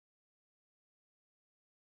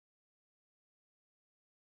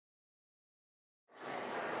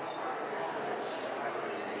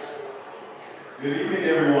Good evening,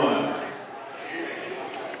 everyone.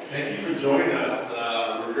 Thank you for joining us.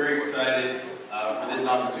 We're very excited for this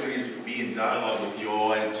opportunity to be in dialogue with you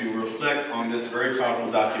all and to reflect on this very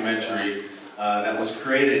powerful documentary that was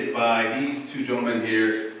created by these two gentlemen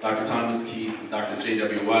here, Dr. Thomas Keith and Dr.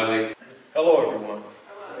 J.W. Wiley. Hello, everyone.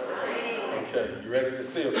 Okay, you ready to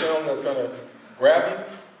see a film that's going to grab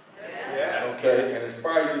you? Yeah. Okay, and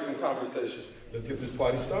inspire you to some conversation. Let's get this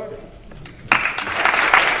party started.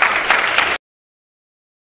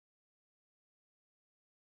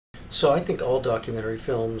 So I think all documentary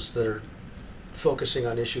films that are focusing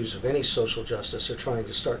on issues of any social justice are trying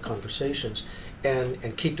to start conversations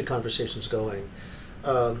and keep the conversations going.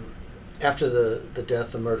 After the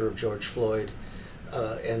death, the murder of George Floyd,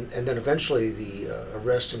 and then eventually the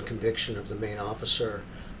arrest and conviction of the main officer,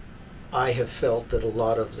 I have felt that a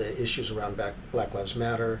lot of the issues around Black Lives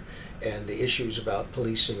Matter and the issues about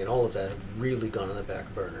policing and all of that have really gone on the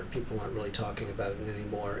back burner. People aren't really talking about it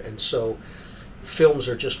anymore. And so films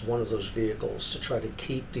are just one of those vehicles to try to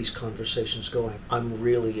keep these conversations going. I'm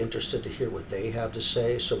really interested to hear what they have to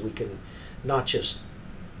say so we can not just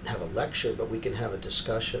have a lecture, but we can have a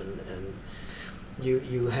discussion. And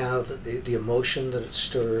you have the emotion that it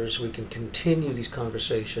stirs. We can continue these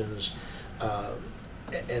conversations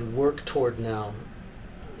and work toward now,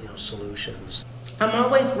 solutions. I'm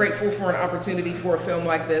always grateful for an opportunity for a film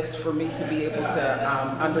like this, for me to be able to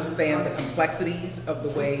understand the complexities of the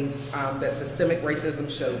ways that systemic racism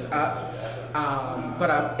shows up.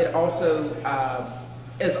 But it also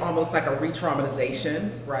is almost like a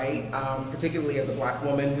re-traumatization, right? Particularly as a Black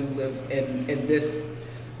woman who lives in this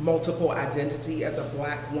multiple identity as a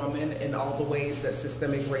Black woman and all the ways that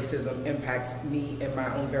systemic racism impacts me in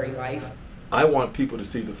my own very life. I want people to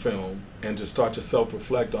see the film and to start to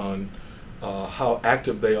self-reflect on how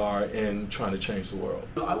active they are in trying to change the world.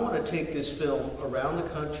 I want to take this film around the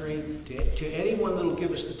country to anyone that will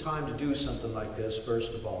give us the time to do something like this,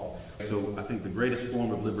 first of all. So I think the greatest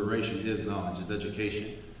form of liberation is knowledge, is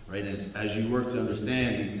education, right? And as you work to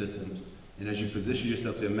understand these systems and as you position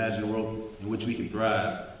yourself to imagine a world in which we can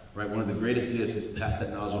thrive, right? One of the greatest gifts is to pass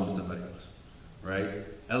that knowledge on to somebody else, right?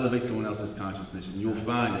 Elevate someone else's consciousness, and you'll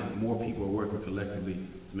find that more people are working collectively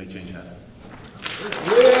to make change happen.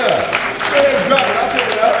 Yeah! Drop it. I'll pick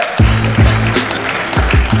it up.